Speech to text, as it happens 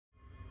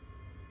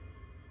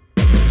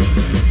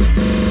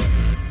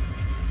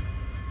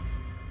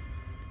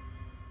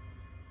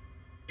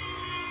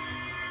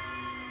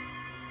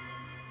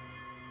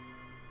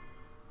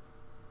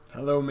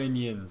Hello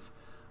minions.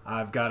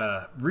 I've got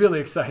a really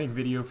exciting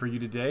video for you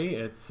today.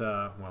 It's,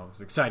 well, it's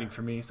exciting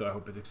for me, so I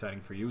hope it's exciting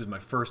for you. It was my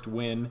first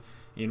win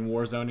in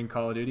Warzone in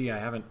Call of Duty. I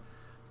haven't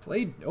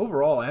played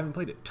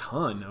a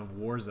ton of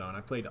Warzone.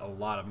 I played a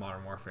lot of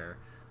Modern Warfare,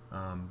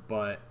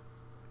 but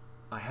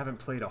I haven't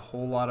played a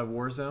whole lot of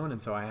Warzone,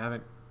 and so I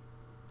haven't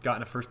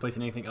gotten a first place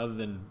in anything other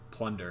than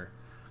Plunder.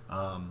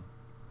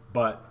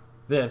 But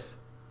this,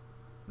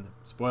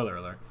 spoiler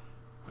alert,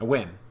 I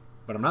win.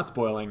 But I'm not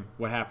spoiling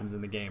what happens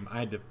in the game. I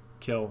had to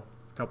kill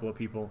a couple of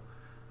people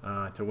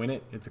to win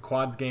it. It's a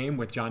quads game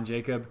with John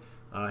Jacob,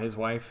 his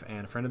wife,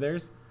 and a friend of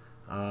theirs.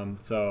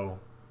 So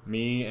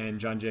me and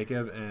John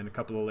Jacob and a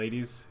couple of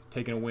ladies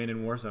taking a win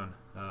in Warzone.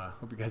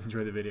 Hope you guys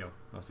enjoy the video.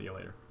 I'll see you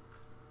later.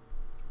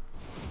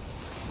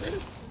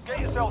 Get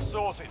yourself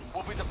sorted.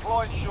 We'll be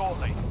deploying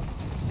shortly.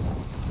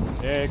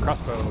 Hey,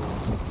 crossbow.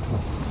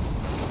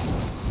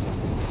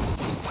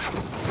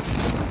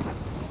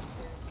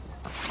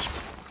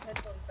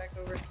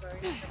 Over so I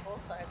can get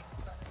both sides.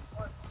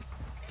 One.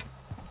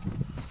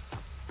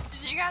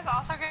 Did you guys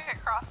also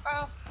get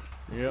crossbows?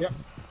 Yep.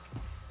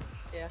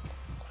 Yeah.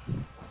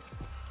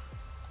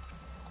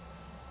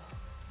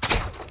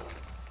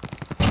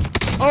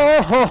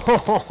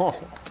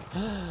 Oh!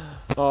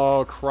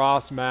 Oh,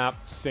 cross map,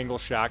 single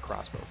shot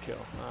crossbow kill.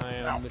 I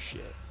am the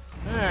shit.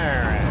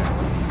 Alright.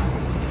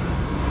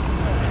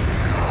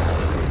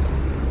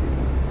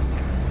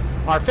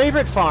 Our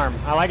favorite farm.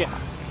 I like it.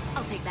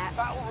 I'll take that.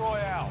 Battle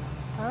Royale.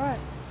 Alright.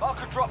 Mark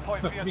a drop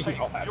point for your team.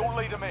 You'll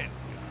lead them in.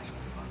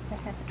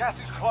 Gas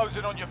is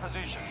closing on your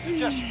position.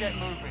 Suggest you get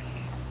moving.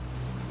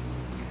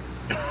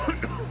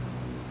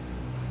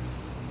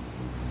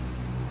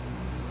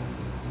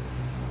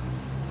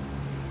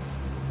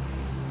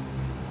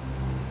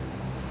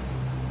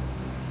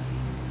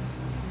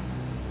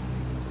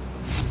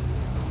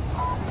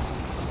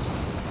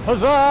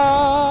 Huzzah!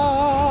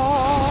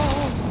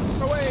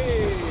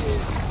 Away!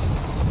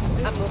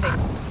 I'm moving.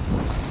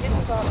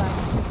 It's all back.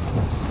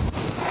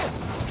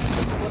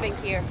 Moving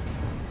here.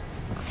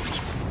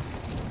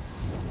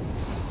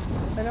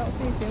 I don't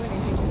see too many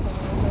people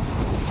coming over.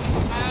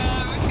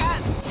 We've got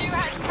 2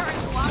 heads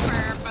towards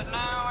lumber, but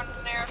no one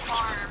near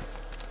farm.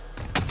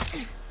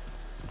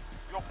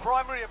 Your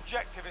primary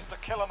objective is to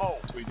kill them all.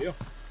 We do.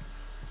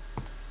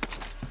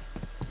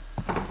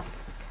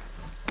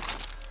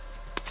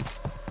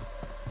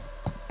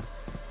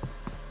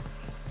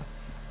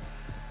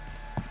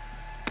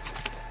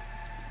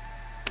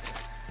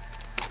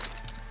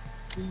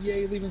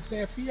 Yay, leaving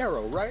San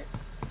Fierro, right?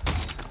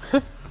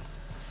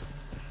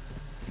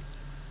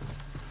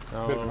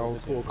 Oh, Bit of an old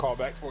school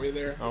callback for you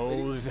there. Oh,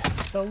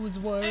 those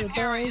were Same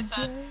here, what you those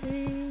said.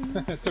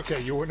 days. It's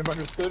okay, you wouldn't have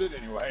understood it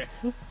anyway.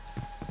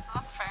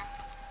 That's fair.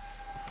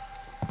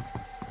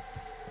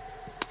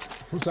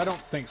 Which I don't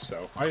think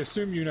so. I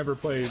assume you never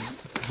played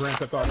Grand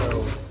Theft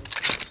Auto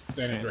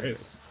San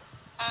Andreas.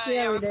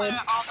 Yeah, we we play did.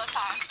 it all the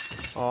time.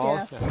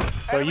 Oh, Yeah.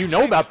 so you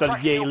know about the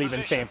Yay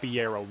leaving San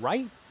Fierro,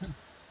 right?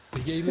 The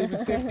Yay leaving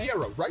San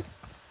Fierro, right?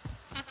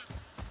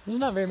 There's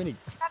not very many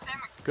God damn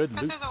it. good Go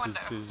through the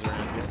lootses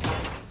around here.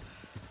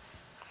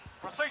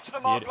 Proceed to the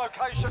marked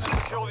location and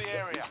secure the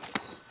area.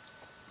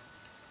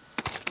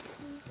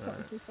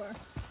 Not too far.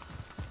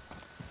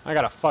 I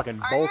got a fucking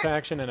bolt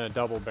action and a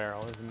double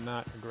barrel. It's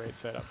not a great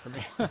setup for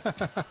me.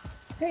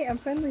 Hey, I'm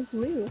friendly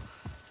blue.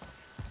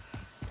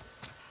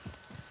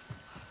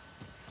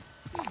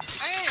 Oh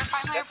yeah, you're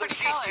finally a pretty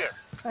color.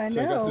 I So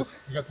know.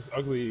 you got this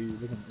ugly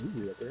looking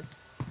Uzi up there.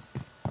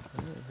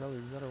 Probably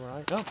better where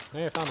I... Oh,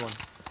 hey, I found one.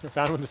 I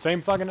found one with the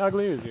same fucking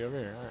ugly Uzi over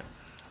here.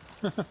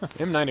 Alright.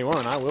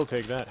 M91, I will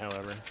take that,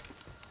 however.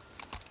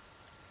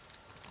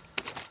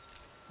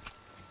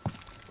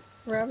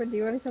 Robin, do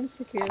you want to come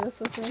secure this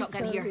with me?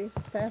 Shotgun That'd here. be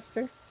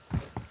faster.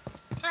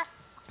 Sure.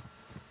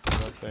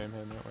 Let's say I'm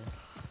heading that way.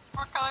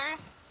 What color?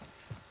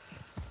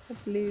 The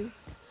blue.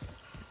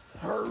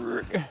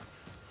 Okay,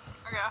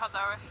 I'll head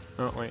that way.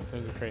 Oh, wait,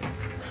 there's a crate.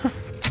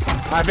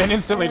 I've been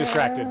instantly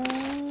distracted.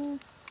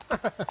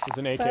 There's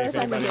an AK By the if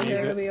time we anybody get here,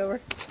 needs it'll it. be over.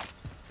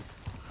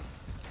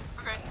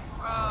 Okay.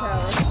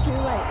 No, it's too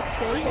late.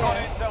 Stay Recon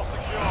there. intel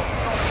secure.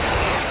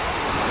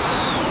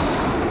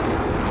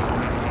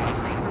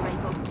 Sniper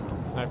rifle.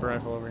 Sniper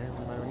rifle over here.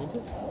 Anybody needs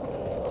it?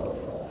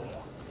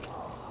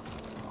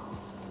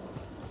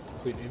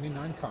 Complete any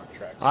 9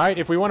 contracts. Alright,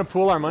 if we want to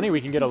pool our money, we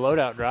can get a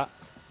loadout drop.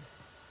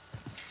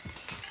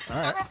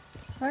 Alright.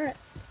 Alright.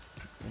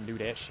 And do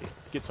that shit.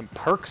 Get some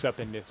perks up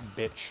in this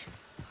bitch.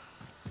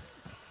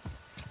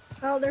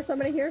 Oh, there's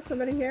somebody here.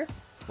 Somebody here.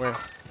 Where?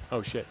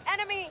 Oh shit.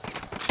 Enemy!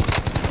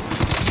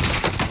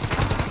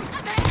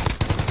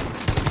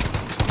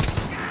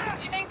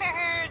 You think they're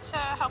here to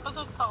help us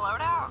with the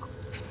loadout?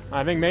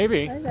 I think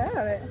maybe. I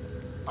doubt it.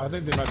 I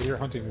think they might be here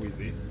hunting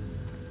Wheezy.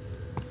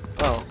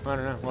 Oh, I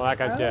don't know. Well, that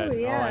guy's Oh, dead.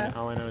 yeah.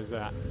 All I know is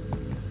that.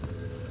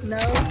 No,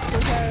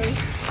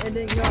 because it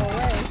didn't go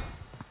away.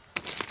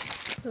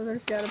 So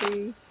there's gotta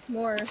be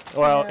more.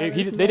 Well, Yeah,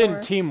 they there's didn't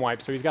more. team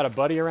wipe, so he's got a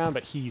buddy around,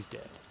 but he's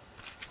dead.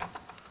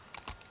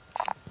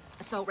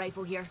 Assault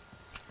rifle here.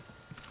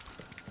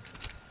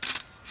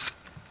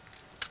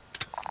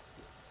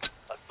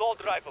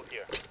 Assault rifle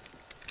here.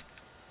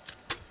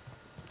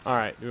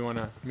 Alright, do we want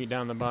to meet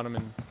down the bottom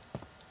and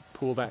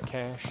pool that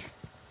cash?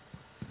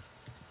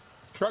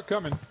 Truck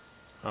coming.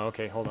 Oh,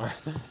 okay, hold on.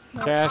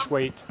 Cash,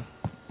 wait.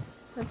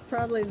 That's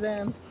probably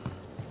them.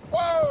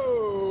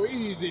 Whoa!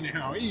 Easy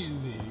now,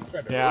 easy.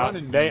 Try to Yeah, run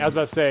and I was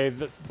about to say,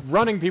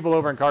 running people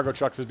over in cargo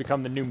trucks has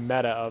become the new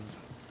meta of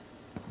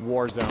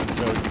Warzone,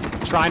 so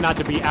try not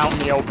to be out in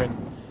the open.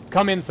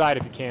 Come inside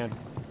if you can.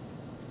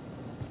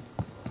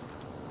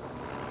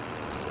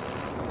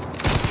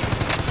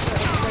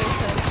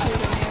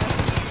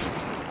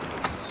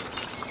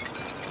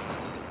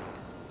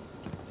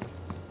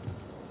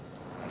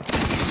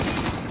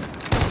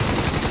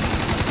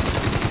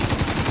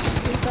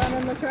 He's not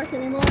in the truck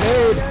anymore.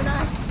 Dude. They're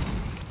not.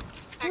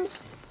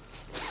 Thanks.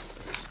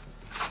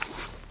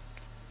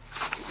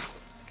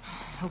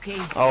 Okay.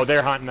 Oh,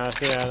 they're hunting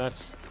us. Yeah,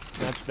 that's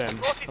them.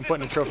 I'm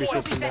putting a trophy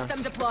Trophy system down.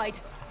 system deployed.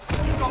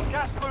 You've got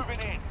gas moving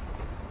in.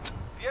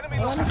 The enemy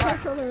I looks wanna back.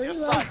 check on the You're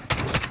reload. safe.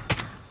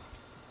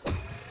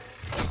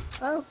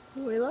 Oh,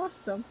 we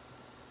lost them.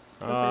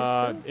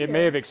 It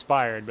may have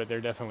expired, but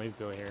they're definitely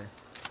still here.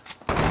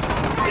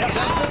 Yeah,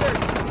 downstairs.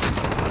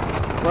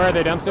 Where are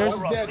they, downstairs?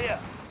 One's dead. Here.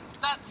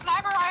 That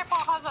sniper rifle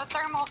has a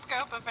thermal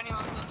scope if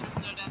anyone's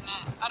interested in it.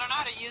 I don't know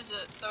how to use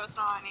it, so it's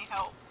not any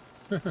help.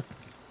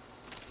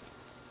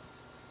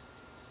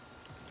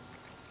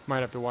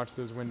 Might have to watch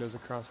those windows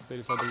across if they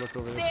decide to look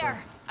over this way.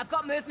 There! I've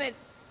got movement.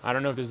 I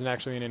don't know if there's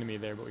actually an enemy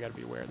there, but we gotta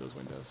be aware of those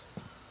windows.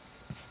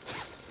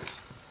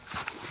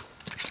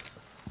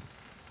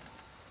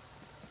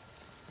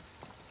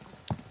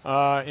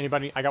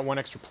 Anybody? I got one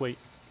extra plate.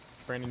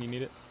 Brandon, you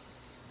need it?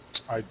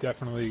 I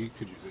definitely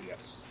could use it,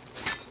 yes.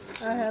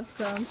 I have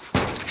some.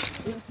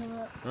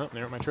 Oh,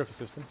 there went my trophy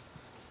system.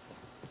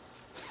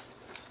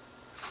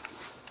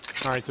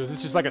 Alright, so is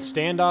this just like a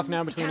standoff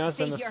now between Can't us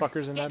stay and the here.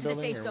 fuckers in Get that to the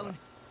building? safe Or what? zone.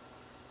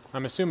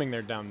 I'm assuming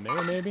they're down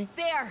there, maybe?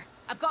 There!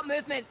 I've got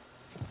movement.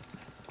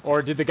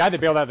 Or did the guy that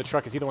bailed out of the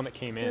truck, is he the one that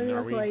came in? There's Are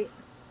a we? plate.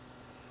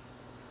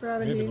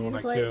 Robin, do Maybe you the need one a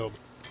I plate? killed.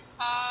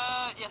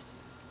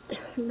 Yes.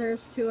 There's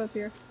 2 up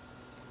here.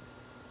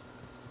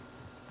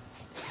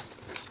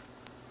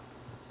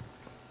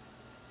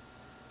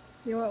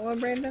 You want one,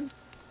 Brandon?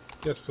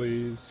 Yes,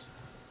 please.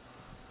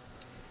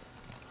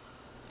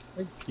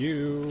 Thank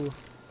you.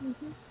 I'm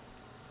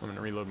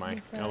gonna reload my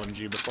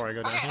LMG before I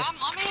go down Okay, here.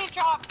 let me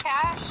drop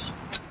cash.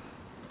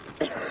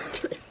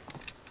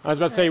 I was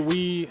about to say,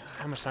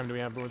 how much time do we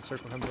have before the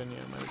circle comes in? Yeah,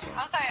 might as well.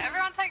 I'll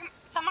say,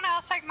 someone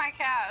else take my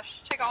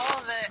cash. Take all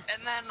of it,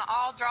 and then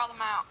I'll draw them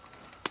out.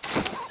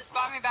 Just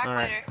buy me back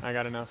Alright, later. I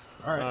got enough.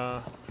 Alright.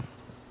 Alright,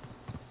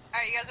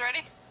 you guys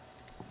ready?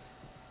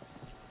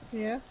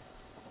 Yeah.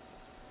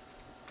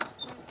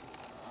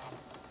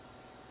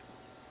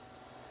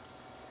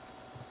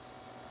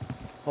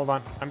 Hold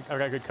on, I've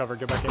got good cover.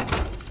 Get back in.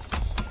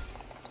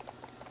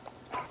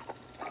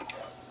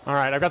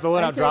 Alright, I've got the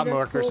loadout Okay, drop just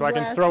marker, so full I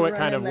can blast throw it run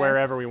kind in of there.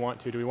 wherever we want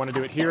to. Do we want to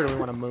do it here, or do we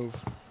want to move?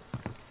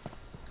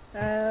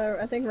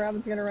 I think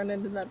Robin's gonna run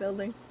into that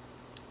building.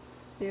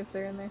 See if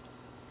they're in there.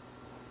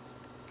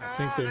 I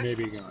think they may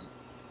be gone.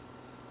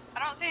 I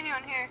don't see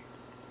anyone here.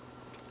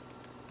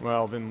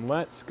 Well, then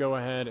let's go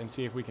ahead and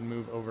see if we can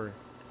move over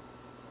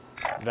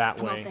that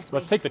I'm off way. this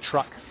Let's way. take the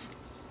truck.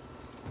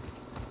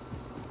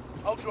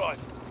 I'll drive.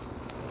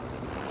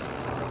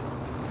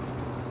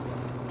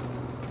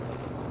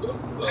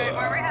 Alright,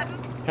 where are we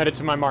heading? Headed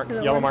to my mark, To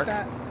the yellow one mark.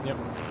 spot. Yep.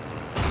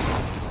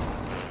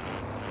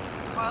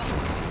 Well,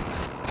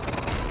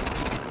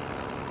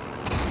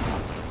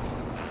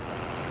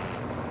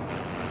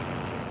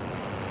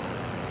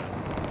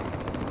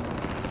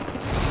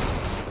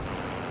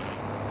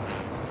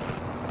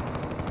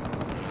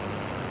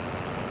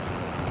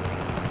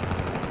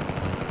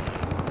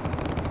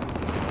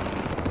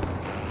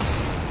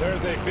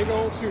 There's a big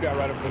old shootout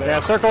right over there. Yeah,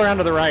 circle around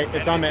to the right.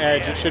 It's on the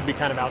edge. It should be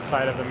kind of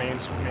outside of the main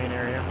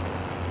area.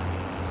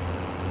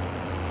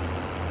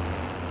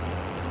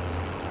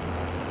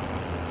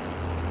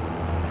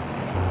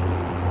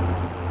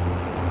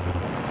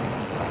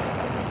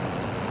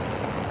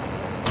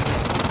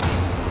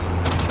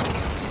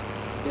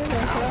 Good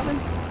one, Robin.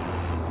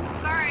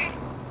 sorry.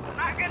 I'm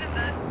not good at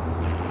this.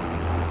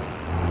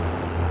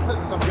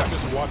 Some guy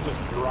just watched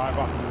us drive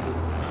off into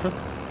this.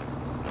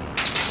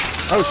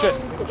 Oh shit!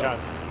 Good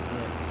shots.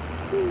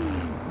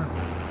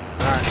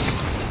 Alright.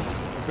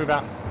 Let's move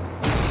out.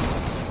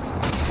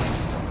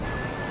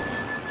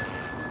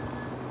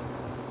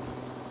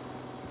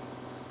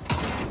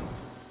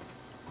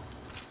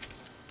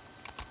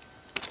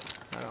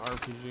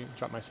 RPG.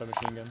 Drop my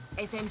submachine gun.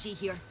 SMG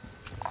here.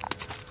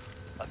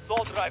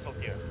 Assault rifle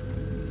here.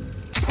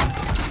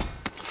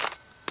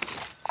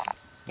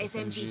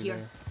 SMG here.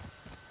 there.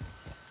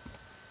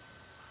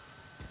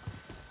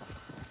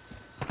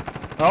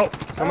 Oh!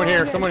 Someone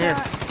here, someone here.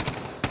 Down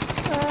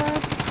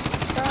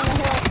the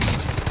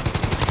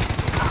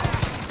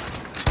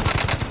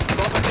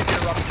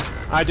hill.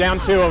 I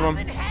downed 2 of them.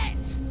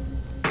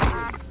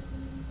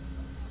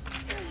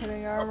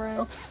 Putting armor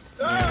in.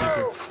 Yeah, me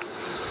too.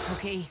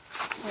 Okay.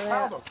 Where they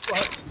How at? the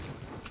fuck?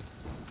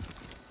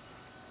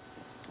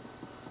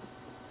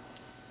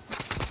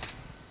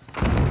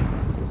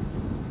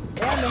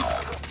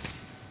 behind him.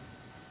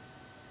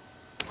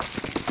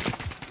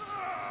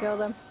 Kill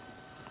them.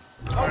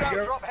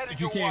 Loadout drop headed If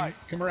you your can, way.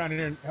 come around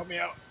here and help me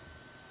out.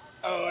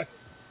 Oh, I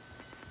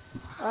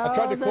Oh,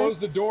 tried to close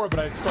the door, but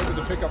I started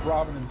to pick up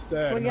Robin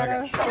instead. We and I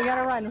got shot.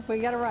 gotta run. We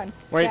gotta run.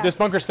 Wait, Yeah. this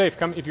bunker's safe.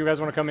 Come if you guys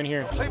want to come in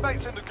here.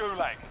 Teammates in the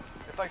gulag.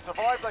 If they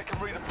survive, they can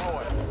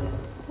redeploy.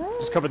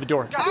 Just cover the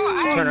door.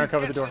 Oh, Turn around,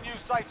 cover the Get door. to the new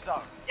safe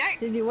zone. Yikes.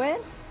 Did you win?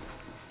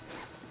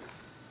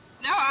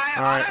 No, I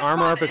All right,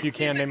 armor up auto-spawned if you into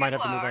can. the They might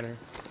have to move gulag. out of here.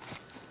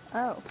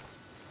 Oh.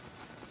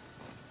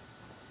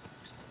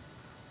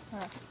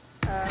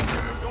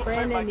 Your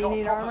Brandon, teammate do you got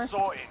need proper armor?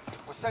 sorting.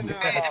 We're sending them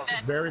Okay, home.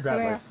 then. Very Come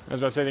badly. here. I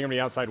was about to say they're gonna be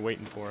outside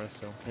waiting for us.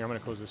 So here, I'm gonna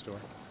close this door.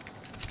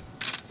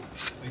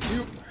 Thank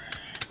you.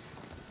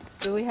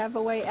 Do we have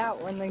a way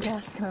out when the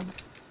gas comes?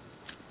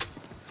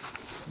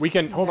 We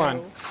can hold on.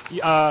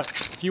 No.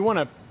 If you want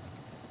to,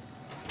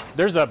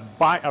 there's a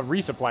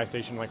resupply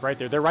station like right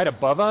there. They're right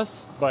above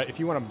us. But if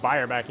you want to buy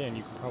her back in,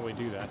 you can probably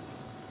do that.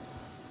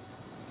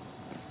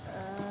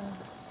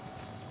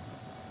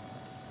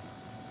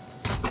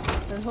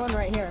 There's one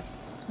right here.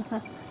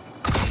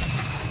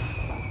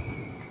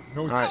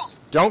 No, All right.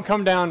 Don't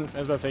come down. I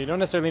was about to say you don't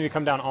necessarily need to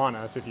come down on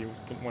us if you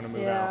want to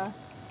move Yeah. out.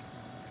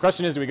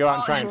 Question is, do we go out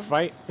and try and Oh,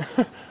 fight,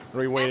 or do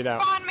we wait It it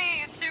out? spawned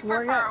me super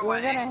We're far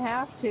away. gonna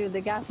have to.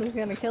 The gas is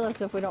gonna kill us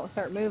if we don't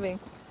start moving.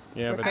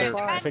 Yeah, but We're they're, too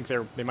I far. think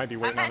they might be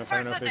waiting on meant us. I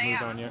don't know if towards they've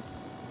the moved on yet.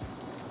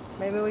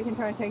 Maybe we can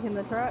try and take in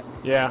the truck.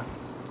 Yeah.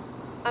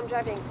 I'm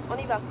driving. On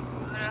Eva.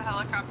 There's a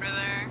helicopter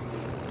there.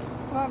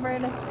 Come on,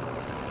 Brandon.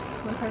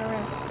 Let's turn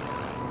around.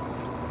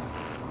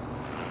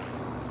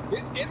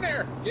 Get in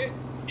there! Get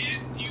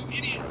in, you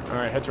idiot! All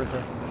right, head towards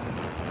her.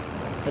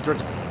 Head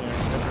towards green.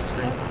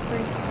 Oh,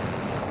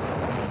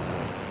 free.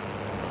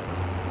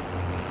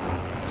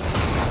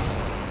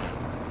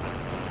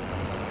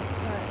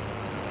 Alright.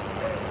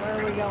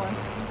 Where are we going?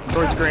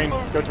 Towards green.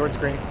 Go towards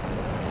green.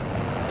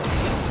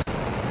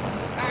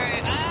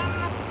 Alright,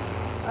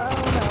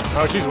 Oh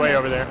no. Oh, she's way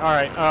over there. All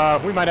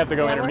right. We might have to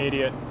go Yeah, we're-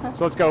 intermediate.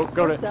 So let's go.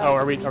 Go We're to. stuck. Oh,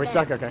 are we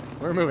stuck? Okay,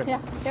 we're moving. Yeah,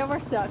 we're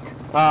stuck.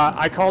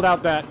 I called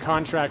out that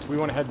contract. We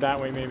want to head that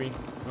way, maybe.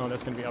 Oh,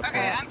 that's gonna be up.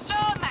 okay, I'm still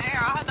in the air.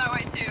 I'll head that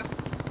way too.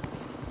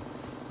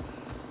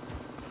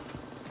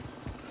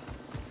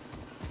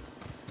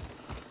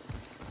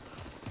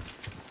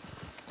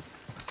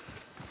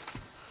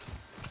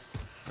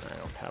 I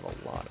don't have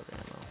a lot of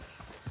ammo.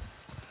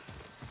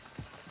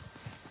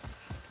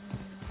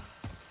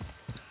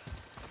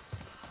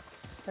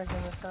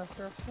 Checking the stuff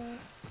real quick.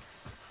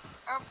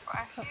 Oh,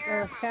 I Oh,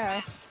 hear there's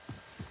gas.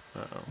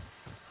 movement. Uh-oh.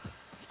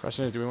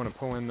 Question is, do we want to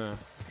pull in the... I'm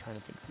trying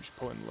to think if we should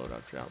pull in the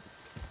loadout drop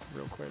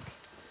real quick.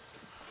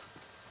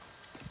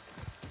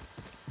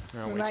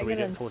 I'll We wait might till we get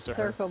get in close to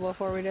her. circle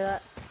before we do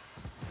that.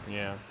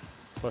 Yeah.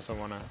 Plus I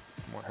want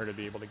her to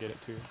be able to get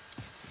it too.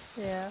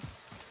 Yeah.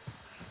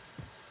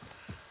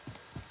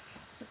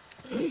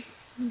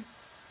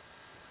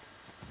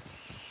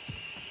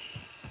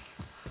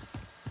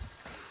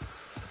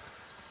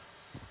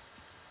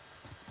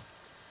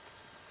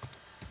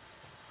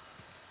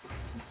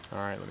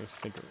 Alright, let me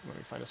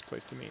find us a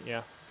place to meet.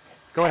 Yeah.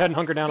 Go ahead and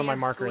hunker down on my There,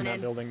 marker in going that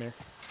in. building there.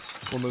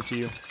 We'll move to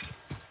you.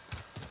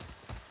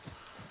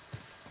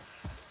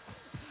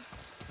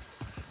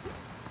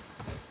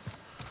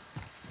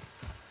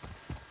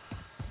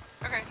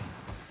 Okay.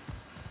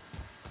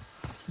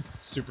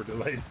 Super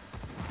delayed.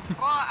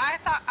 Well,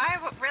 I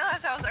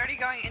realized I was already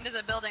going into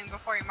the building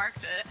before you marked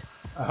it.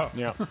 Oh.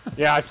 Yeah.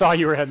 Yeah, I saw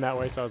you were heading that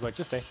way, so I was like,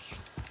 just stay.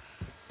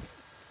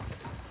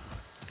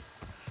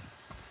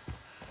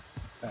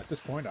 At this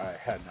point, I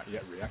had not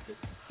yet reacted.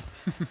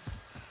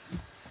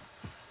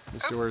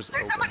 This Oh, door's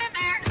there's open. someone in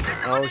there. There's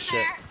someone Oh, in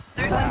shit.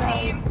 there. There's a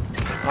team.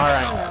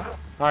 Alright.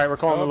 Alright, we're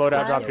calling the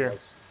loadout drop there here.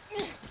 was.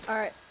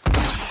 Alright.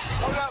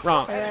 Loadout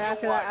Wrong. drop And then headed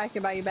after your that, way. I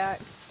can buy you back.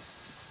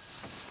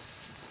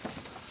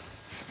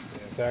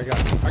 Yeah, so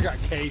I got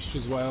cash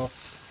as well.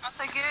 I'll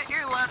take it, your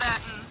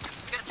loadout, and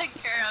get it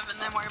taken care of, and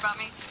then worry about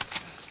me.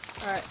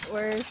 Alright,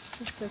 where's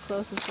the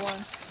closest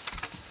one?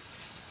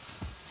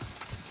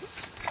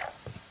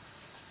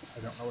 I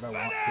don't know what I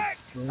want.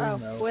 Oh,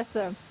 No. with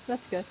them.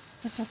 That's good.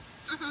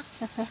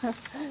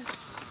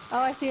 Oh,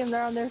 I see them.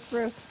 They're on their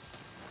roof.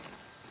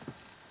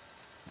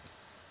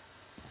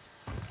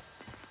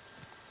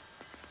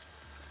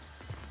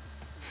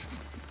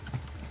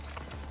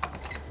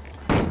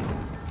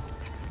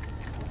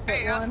 There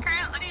you go. It's one.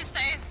 currently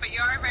safe, but you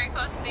are very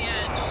close to the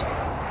edge.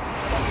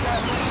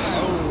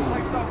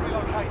 Safe zone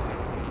relocated.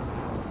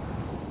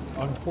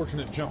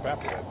 Unfortunate jump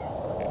after that,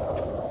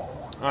 though.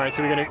 Alright,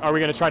 so are we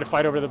gonna try to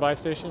fight over to the buy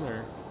station,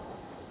 or?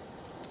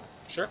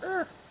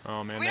 Sure.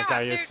 Oh man, We that don't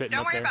guy have is to. sitting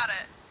Don't up worry there. about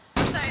it.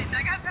 I'll say,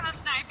 that guy's gonna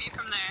snipe you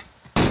from there.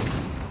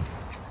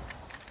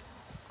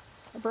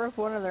 I broke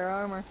one of their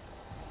armor.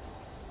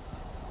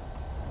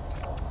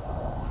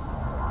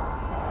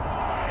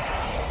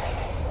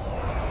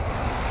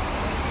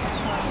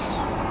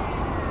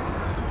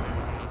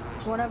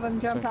 One of them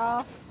jumped So-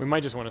 off. We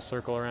might just want to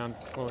circle around.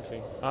 Well, let's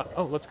see.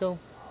 Oh, let's go.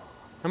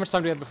 How much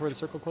time do we have before the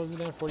circle closes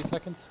down? 40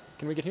 seconds?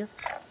 Can we get here?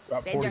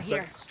 About Vendor 40 here.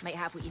 seconds. Might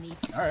have what you need.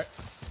 Alright.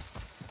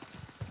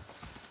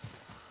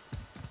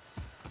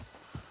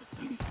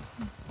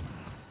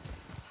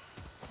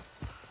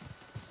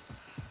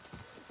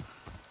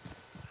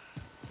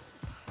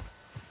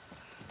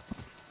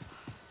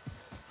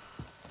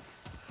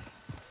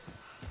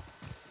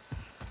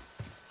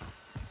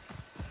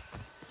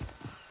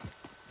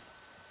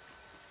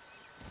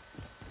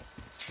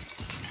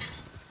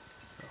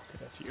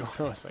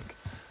 ago. I was like,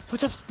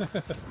 footsteps.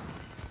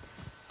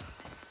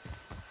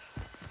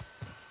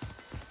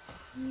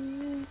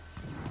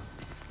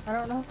 I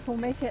don't know if we'll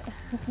make it.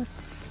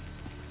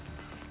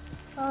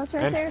 Oh, it's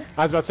right And there.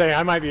 I was about to say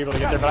I might be able to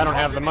get there, but I don't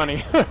have the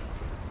money. I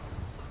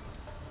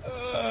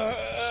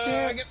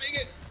can make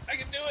it. I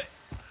can do it.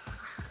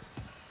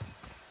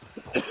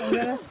 I'm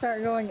gonna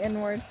start going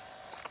inward.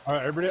 All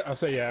right, everybody. I'll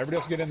say yeah. Everybody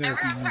else get in there.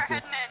 Everyone If you start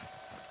need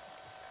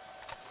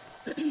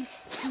heading in.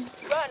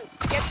 Run!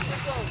 Get to the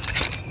zone!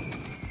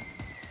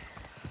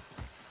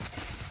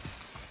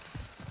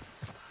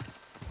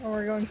 Or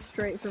we're going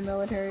straight for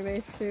military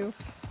base too.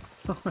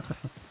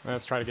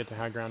 Let's try to get to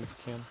high ground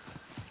if we can.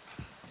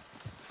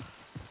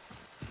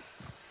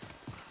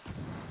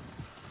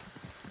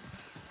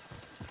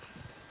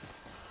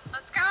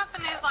 Let's go up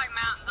in these like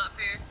mountains up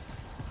here.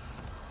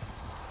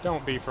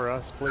 Don't be for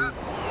us, please.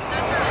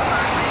 That's really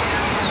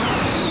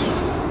far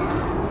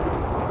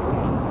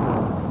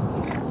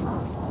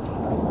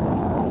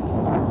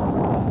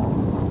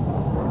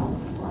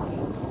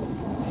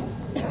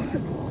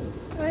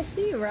Oh, I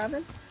see you,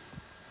 Robin.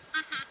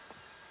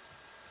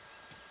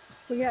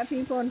 We got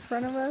people in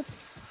front of us.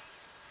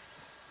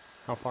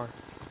 How far?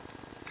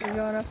 We're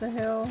going up the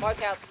hill.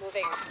 Mark out,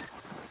 moving.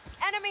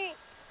 Enemy!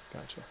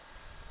 Gotcha.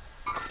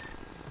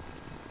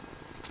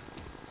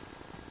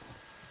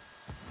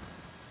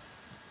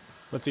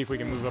 Let's see if we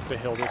can move up the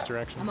hill this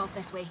direction. I'm off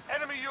this way.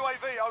 Enemy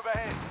UAV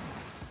overhead.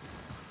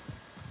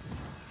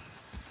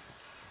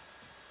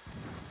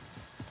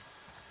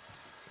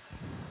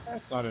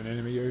 That's not an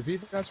enemy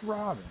UAV. That's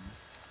Robin.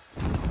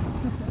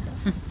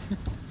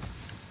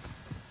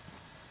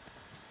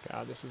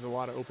 God, this is a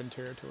lot of open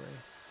territory.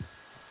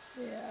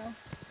 Yeah.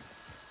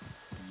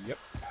 Yep.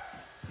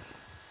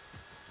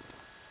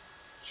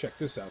 Check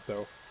this out,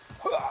 though.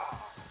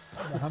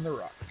 Behind the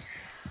rock.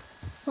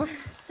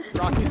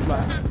 Rocky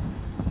slap.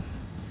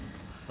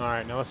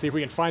 Alright, now let's see if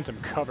we can find some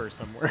cover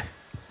somewhere.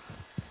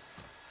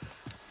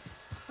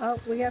 Oh,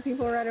 we got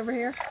people right over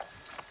here.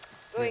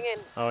 Going in.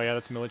 Oh yeah,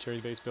 that's military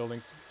base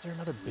buildings. Is there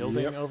another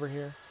building Yep. over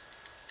here?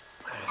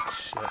 Ah,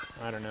 shit,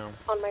 I don't know.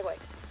 On my way.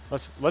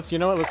 Let's you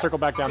know what? Let's circle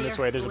back down this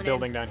Clear. way. There's a Going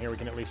building down here we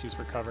can at least use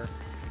for cover.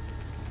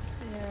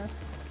 Yeah.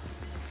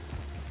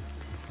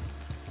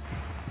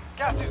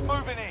 Gas is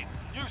moving in.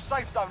 New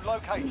safe zone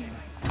located.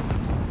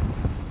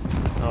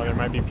 Oh, there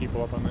might be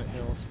people up on that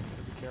hill, so we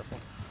gotta be careful.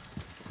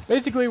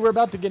 Basically, we're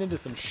about to get into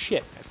some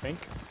shit, I think.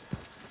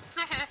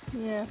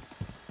 Yeah.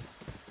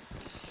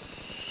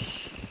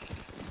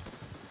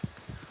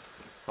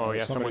 Oh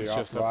yeah, Somebody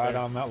someone's just off up right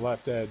there. on that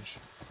left edge.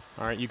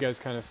 Alright, you guys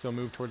kind of still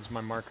move towards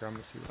my marker. I'm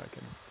gonna see what I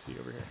can see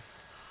over here.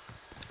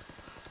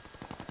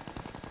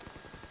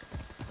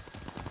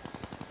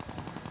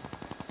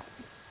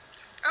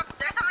 Oh,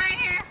 there's someone right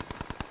here.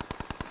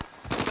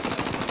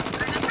 I'm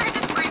gonna try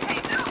to spray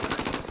paint.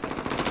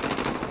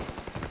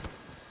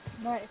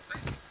 Ooh. Nice.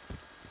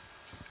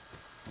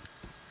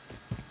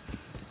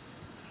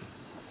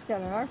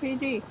 Got an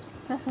RPG.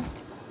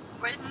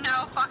 With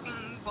no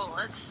fucking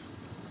bullets.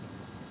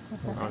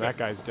 Oh, that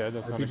guy's dead.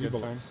 That's not a RPG good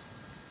sign. bullets.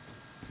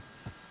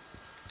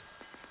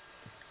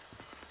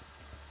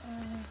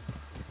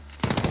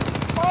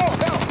 Oh,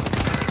 hell!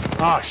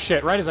 Oh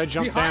shit, right as I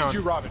jumped Behind down.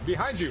 you, Robin.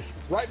 Behind you.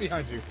 Right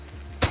behind you.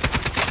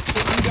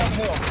 Pushing you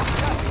downhill.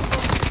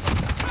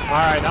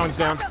 Alright, that one's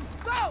down.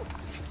 Go!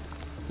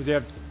 Does he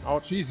have... Oh,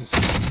 Jesus. Oh,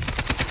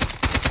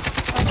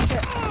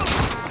 shit.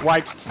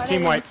 wiped. I Team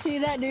didn't wipe. see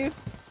that dude.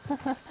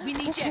 We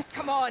need you.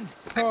 Come on.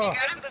 Oh, You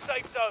got him?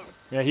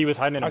 Yeah, he was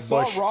hiding in a I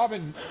saw bush.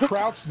 Robin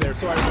crouched there,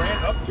 so I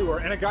ran up to her,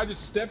 and a guy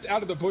just stepped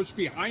out of the bush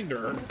behind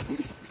her.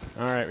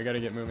 Alright, we gotta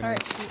get moving. here.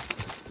 Alright.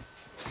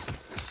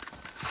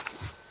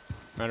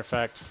 Matter of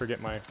fact, forget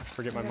my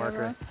Yeah,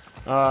 marker.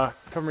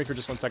 Cover me for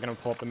just 1 second. I'll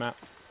pull up the map.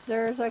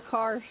 There's a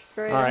car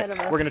straight Alright, ahead of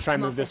us. we're gonna try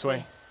and I'm move off this this way.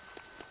 way.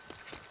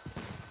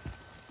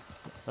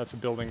 That's a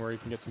building where you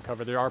can get some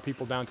cover. There are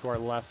people down to our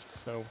left,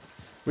 so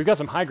we've got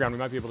some high ground. We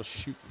might be able to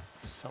shoot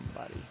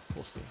somebody.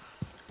 We'll see.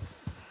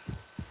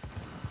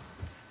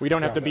 We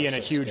don't have to God, be in a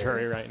that's so huge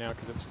scary. hurry right now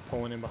because it's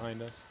pulling in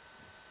behind us.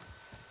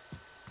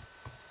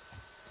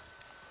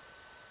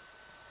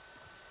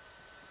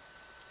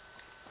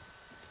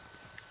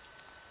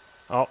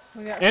 Oh,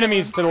 We got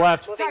enemies to the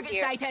left. Moving Target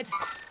here. sighted.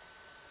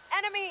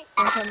 Enemy!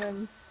 They're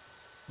coming.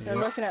 They're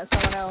Yep. looking at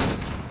someone else.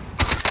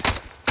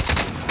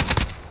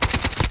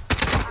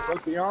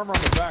 Put the armor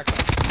on the back.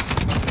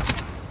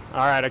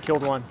 Alright, I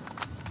killed one.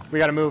 We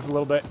gotta move a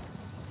little bit.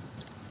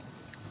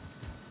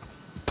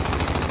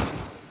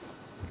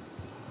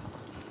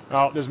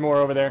 Oh, there's more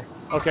over there.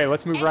 Okay,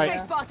 let's move Entry right.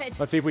 spotted.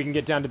 Let's see if we can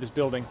get down to this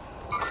building.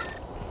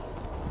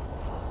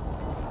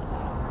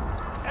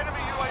 Enemy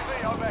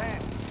UAV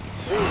overhead.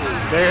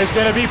 There's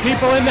gonna be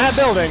people in that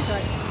building.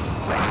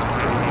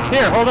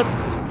 Here, hold up.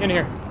 In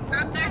here.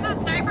 Oh, there's a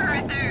sniper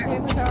right there.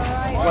 David's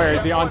alright. Where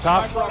is he on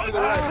top? Sniper up to the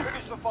right.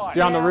 Finish the fight. Is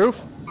he on the Yeah. roof?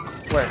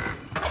 Where?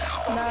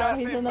 No,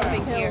 he's in the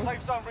big hill.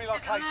 Safe zone He's in the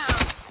relocated.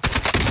 house.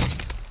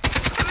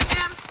 He's coming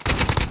down.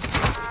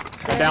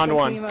 I downed There's a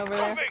one. team over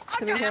there. So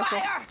be Under careful.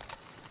 fire.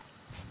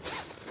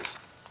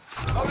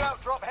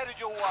 Loadout drop headed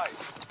your way.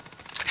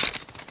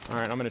 All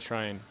right, I'm gonna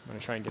try and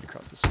get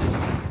across the street. Is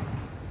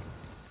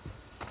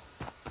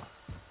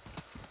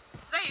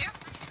that you?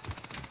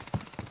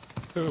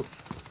 Who?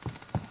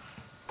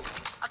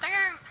 I think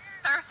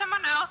there's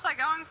someone else like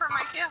going for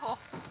my kill.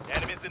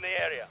 Enemies in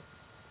the area.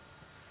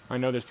 I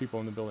know there's people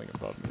in the building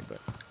above me, but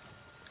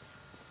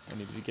I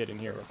needed to get in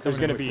here. There's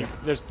gonna be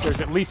there's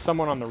at least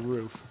someone on the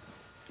roof.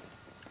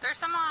 There's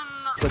someone.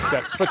 Footsteps,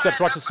 on the footsteps.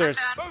 side Watch of the stairs.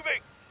 front end.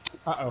 Moving.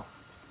 Uh-oh.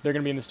 They're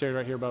gonna be in the stairs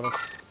right here above us.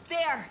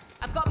 There!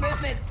 I've got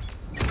movement!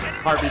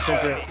 Heartbeat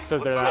sensor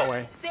says they're that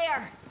way.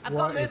 There! I've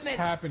got What is movement!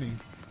 happening?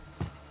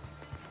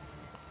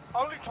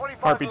 Only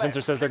 25 Heartbeat left.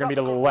 sensor says they're gonna be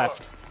to the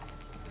left.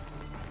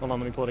 Hold on,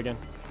 let me pull it again.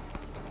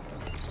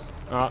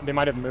 They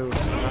might have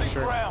moved. I'm not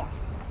sure. Ground.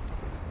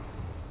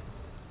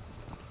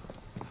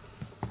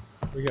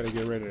 We gotta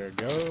get ready to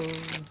go.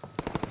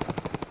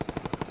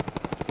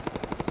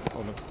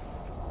 Hold on.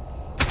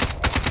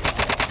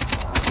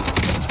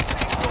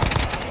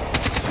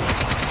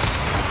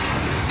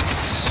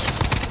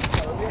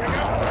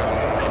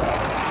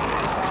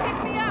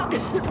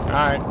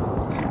 Alright,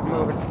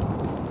 moving.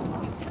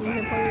 You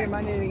can put your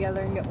money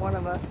together and get one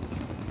of us.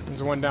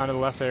 There's one down to the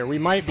left there. We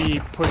might be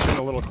pushing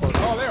a little closer.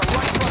 Oh, they're right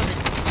in front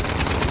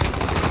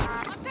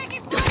of I'm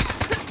taking fire!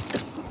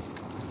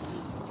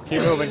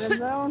 Keep moving. Get in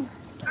the zone.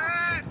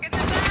 Get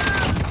them down!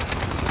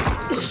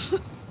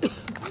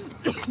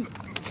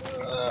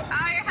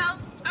 Your help!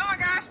 Oh my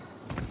gosh!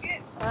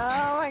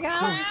 Oh my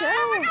gosh!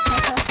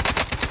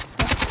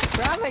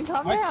 Robin,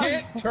 calm me. I down.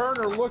 can't turn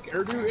or look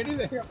or do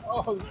anything.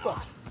 Oh, this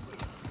sucks.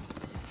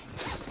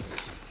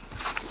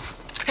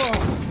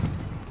 Oh.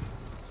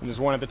 And there's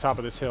one at the top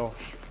of this hill.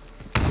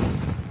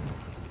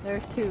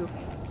 There's two.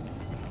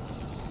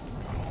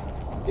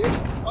 Get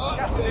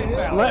up the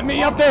hill. Let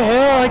me up the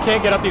hill! I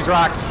can't get up these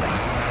rocks.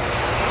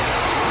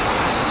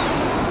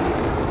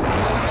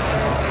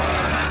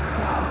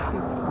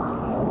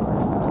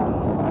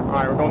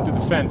 Alright, we're going through the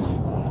fence.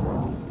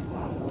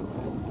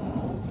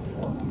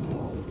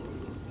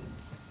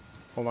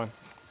 Hold on.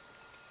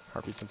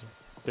 Heartbeat sensor.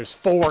 There's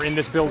 4 in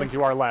this building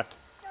to our left.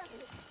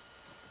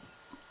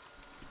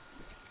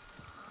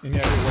 And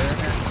yeah, everywhere in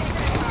there.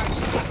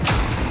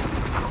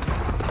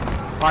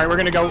 Alright, we're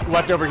gonna go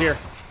left over here.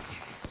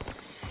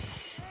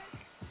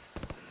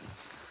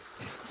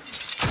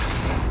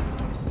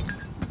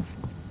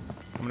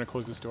 I'm gonna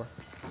close this door.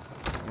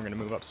 We're gonna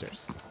move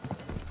upstairs.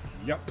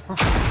 Yep.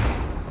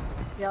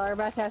 Y'all are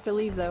about to have to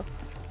leave though.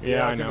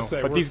 Yeah, I I was gonna know.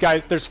 say, But we're these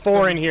guys, there's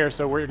 4 in here,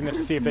 so we're gonna have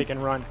to see if they can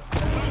run.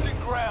 Losing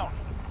ground.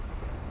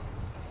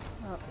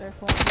 Oh, there's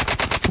one.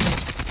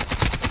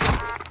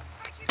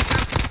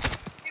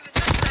 He was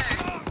just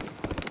there.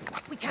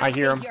 We can't I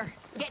hear stay 'em. here.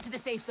 Get to the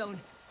safe zone.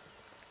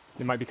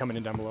 They might be coming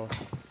in down below us.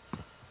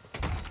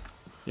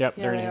 Yep,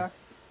 Yeah, they're in they here. are.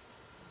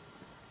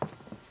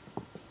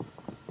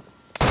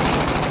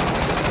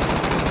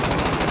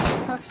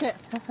 Oh shit.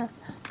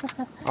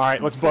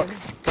 Alright, let's book.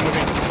 Come with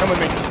me. Come with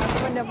me. Out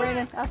the window,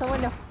 Brandon. Out the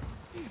window.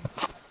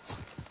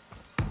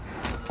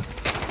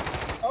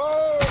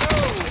 Oh, no!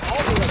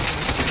 All the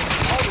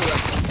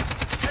weapons.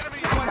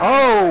 Enemy UAV.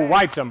 Oh,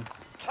 wiped them. To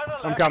the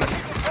left. I'm coming. Keep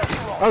the pressure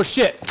on. Oh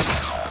shit.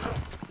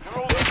 You're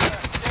all in there.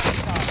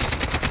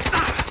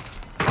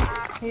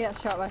 Get it He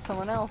got shot by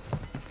someone else.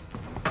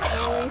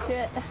 Holy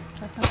shit.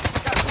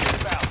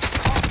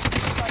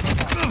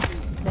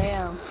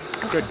 Damn.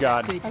 Good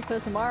God. Good. I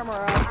put some armor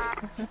on.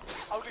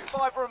 Only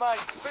 5 remain.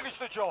 Finish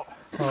the job.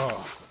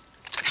 Oh.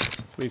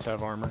 Please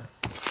have armor.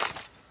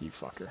 You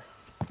fucker.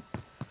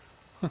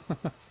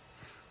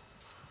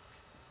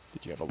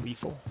 Did you have a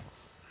lethal?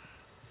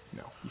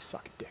 No, you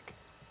suck dick.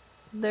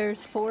 There's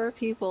 4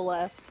 people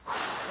left.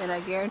 And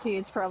I guarantee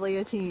it's probably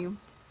a team.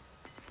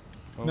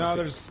 Well, No,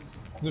 let's see.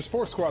 there's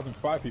 4 squads and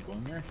 5 people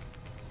in there.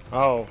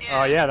 Oh,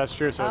 Yeah. yeah, that's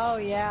true. So, Oh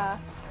it's, yeah.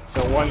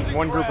 so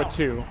one group of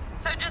 2.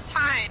 So just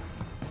hide.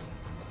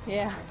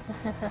 Yeah.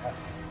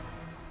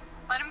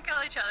 Let them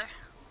kill each other.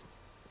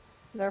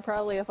 They're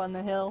probably up on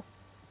the hill.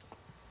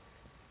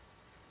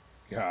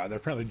 God, they're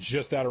apparently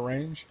just out of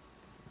range.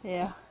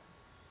 Yeah.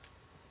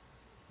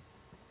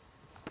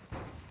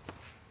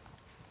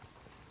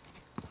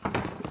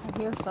 I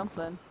hear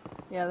something.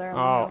 Yeah, they're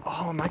on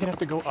Oh, am I gonna have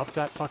to go up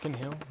that fucking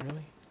hill?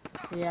 Really?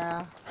 the hill.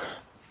 Yeah.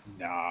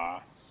 Nah.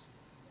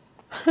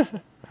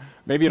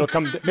 Maybe it'll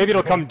come. Maybe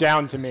it'll come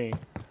down to me.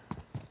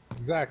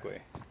 Exactly.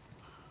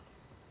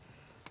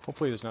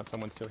 Hopefully, there's not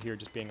someone still here,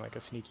 just being like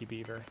a sneaky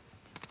beaver.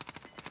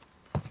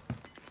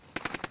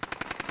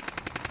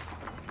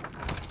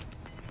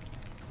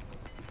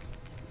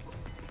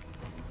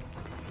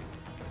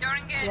 Don't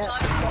engage. Yeah.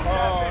 Let 'em-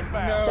 Oh,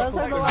 no.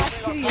 Those are the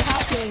last 2 you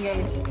have to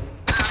engage.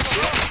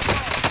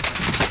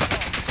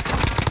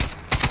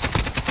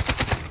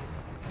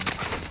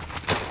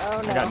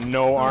 Oh no. I got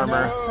no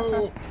armor.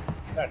 No.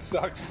 That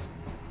sucks.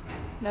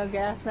 No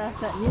gas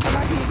mask. Use an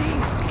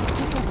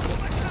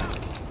RPG.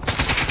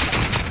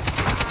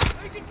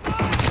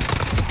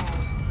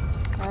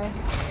 Okay.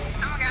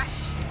 Oh my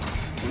gosh.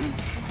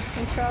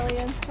 He's probably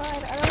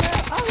inside. I don't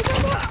know. Oh, he's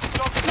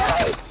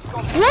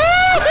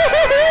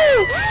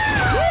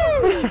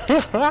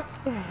on there.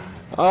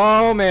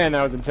 Oh man,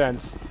 that was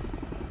intense.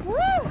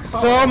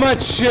 So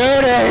much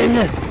shooting!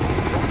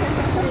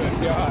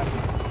 Good God.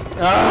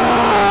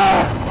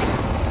 Ah!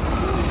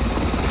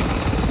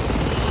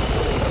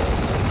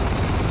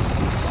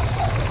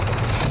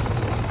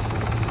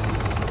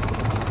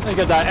 Look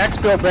at that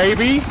exfil,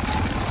 baby! 2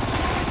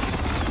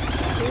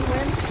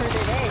 wins for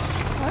today.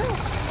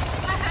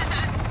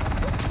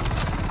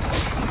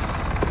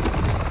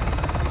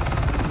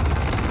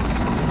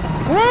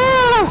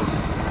 Woo!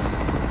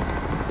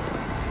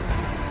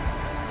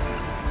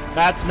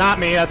 That's not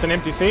me, that's an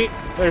empty seat.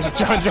 There's a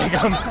John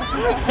Jacob.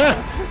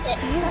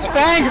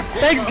 Thanks!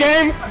 Thanks,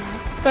 game!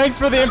 Thanks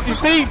for the empty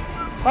seat!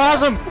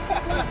 Awesome!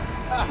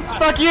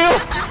 Fuck you!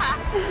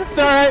 It's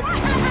alright.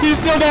 He's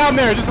still down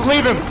there, just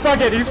leave him.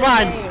 Fuck it, he's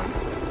fine.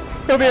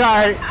 He'll be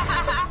alright.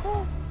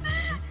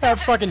 That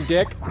fucking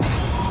dick.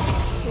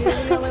 You're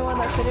the only one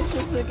that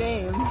finishes the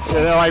game. Yeah,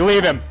 they're like,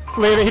 leave him.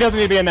 Leave him. He doesn't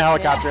need to be in the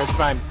helicopter, it's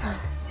fine.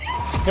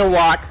 He'll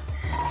walk.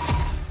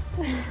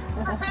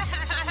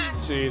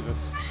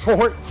 Jesus.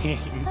 14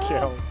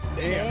 kills.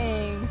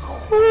 Dang.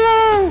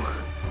 Woo!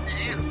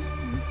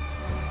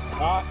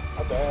 Not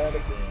a bad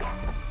game.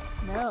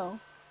 No.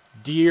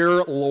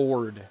 Dear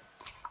Lord.